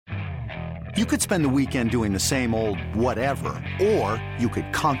You could spend the weekend doing the same old whatever, or you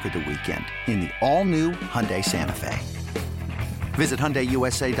could conquer the weekend in the all-new Hyundai Santa Fe. Visit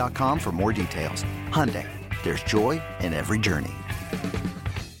HyundaiUSA.com for more details. Hyundai, there's joy in every journey.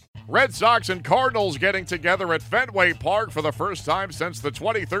 Red Sox and Cardinals getting together at Fenway Park for the first time since the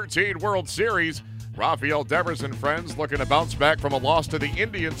 2013 World Series. Rafael Devers and friends looking to bounce back from a loss to the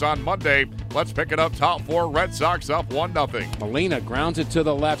Indians on Monday. Let's pick it up top four. Red Sox up 1-0. Molina grounds it to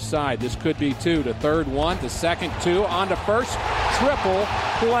the left side. This could be two. To third, one. To second, two. On to first. Triple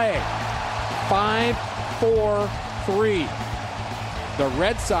play. 5-4-3. The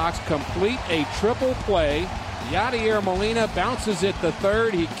Red Sox complete a triple play. Yadier Molina bounces it to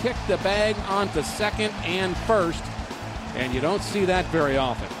third. He kicked the bag onto second and first. And you don't see that very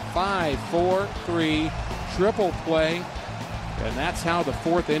often. 5-4-3 triple play. And that's how the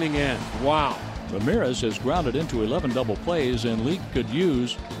fourth inning ends. Wow. Ramirez has grounded into 11 double plays, and Leake could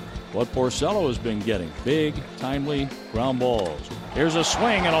use what Porcello has been getting. Big, timely ground balls. Here's a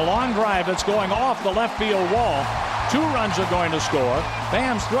swing and a long drive that's going off the left field wall. 2 runs are going to score.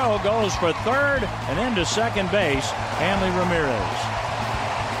 Bam's throw goes for third and into second base. Hanley Ramirez.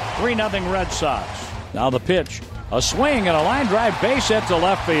 3-0 Red Sox. Now the pitch. A swing and a line drive base hit to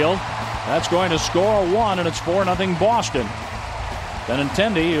left field. That's going to score 1, and it's 4-0 Boston.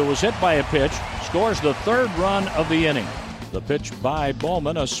 Benintendi, who was hit by a pitch, scores the third run of the inning. The pitch by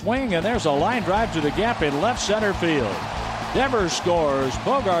Bowman, a swing, and there's a line drive to the gap in left center field. Devers scores.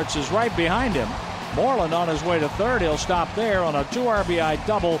 Bogarts is right behind him. Moreland on his way to third. He'll stop there on a 2 RBI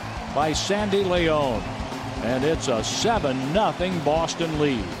double by Sandy Leon. And it's a 7-0 Boston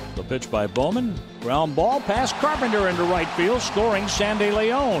lead. The pitch by Bowman. Ground ball past Carpenter into right field, scoring Sandy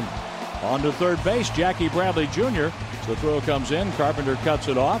Leon. On to third base, Jackie Bradley Jr. As the throw comes in, Carpenter cuts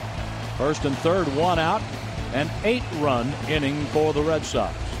it off. First and third, 1 out. An 8-run inning for the Red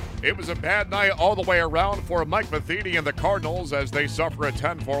Sox. It was a bad night all the way around for Mike Matheny and the Cardinals as they suffer a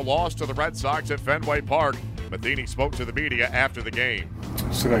 10-4 loss to the Red Sox at Fenway Park. Matheny spoke to the media after the game.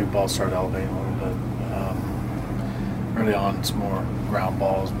 Still got your ball started elevating a little bit. Early on, it's more ground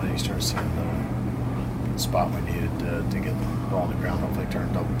balls, but you start seeing the spot we needed to get the ball on the ground. Hopefully turn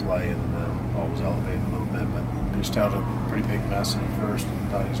double play, and the ball was elevated a little bit. But pitched out a pretty big mess in the first.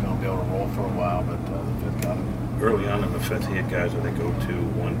 Thought he was going to be able to roll for a while, but the fifth got him. Early on in the fifth, he had guys where they go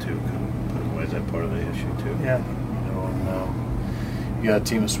 2-1-2. Why is that part of the issue too? Yeah, and you got a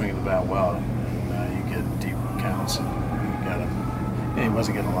team that's swinging the bat well, and you get deep counts, and you got him. He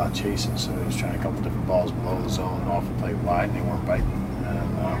wasn't getting a lot of chasing, so he was trying a couple different balls below the zone, off the plate wide, and they weren't biting.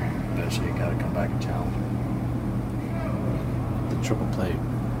 And eventually, you got to come back and challenge him. The triple play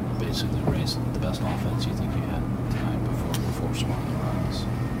basically raised the best offense you think you had tonight before scoring the runs.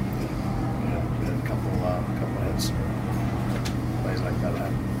 Yeah, we had a couple hits, plays like that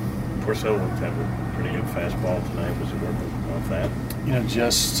happen. Porcello looked to have a pretty good fastball tonight. Was he working off that?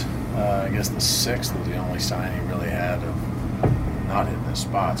 Just I guess the sixth was the only sign he really had of not hitting his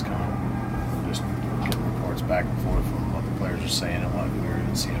spots. Kind of just getting reports back and forth from what the players are saying and what we were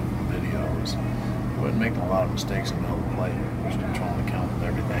even seeing from the video. He wasn't making a lot of mistakes in the middle of the plate. He was controlling the count with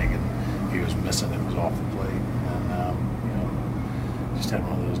everything, and he was missing it. Was off the plate, and just had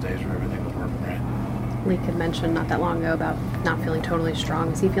one of those days where everything was working right. Leake had mentioned not that long ago about not feeling totally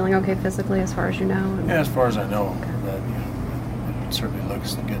strong. Is he feeling okay physically, as far as you know? Yeah, as far as I know, that it certainly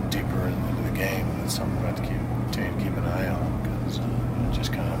looks getting deeper into the game, and it's something we have to continue to keep an eye on, because it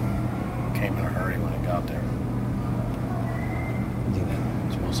just kind of came in a hurry when it got there. I think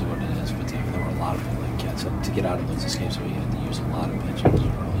that's mostly what it is. But there were a lot of to get out of those escapes, so he had to use a lot of pitches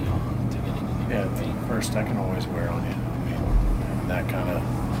early on to get into the feet. First, that can always wear on you. In that kind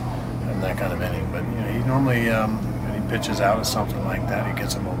of inning. But he normally when he pitches out of something like that, he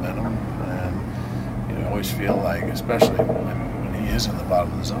gets a momentum, and I always feel like, especially when he is in the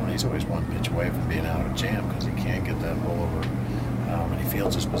bottom of the zone, he's always one pitch away from being out of jam because he can't get that rollover. And he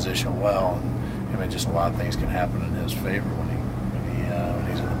fields his position well, and just a lot of things can happen in his favor when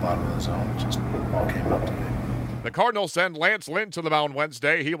he's in the bottom of the zone. It just all came up today. The Cardinals send Lance Lynn to the mound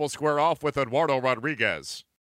Wednesday. He will square off with Eduardo Rodriguez.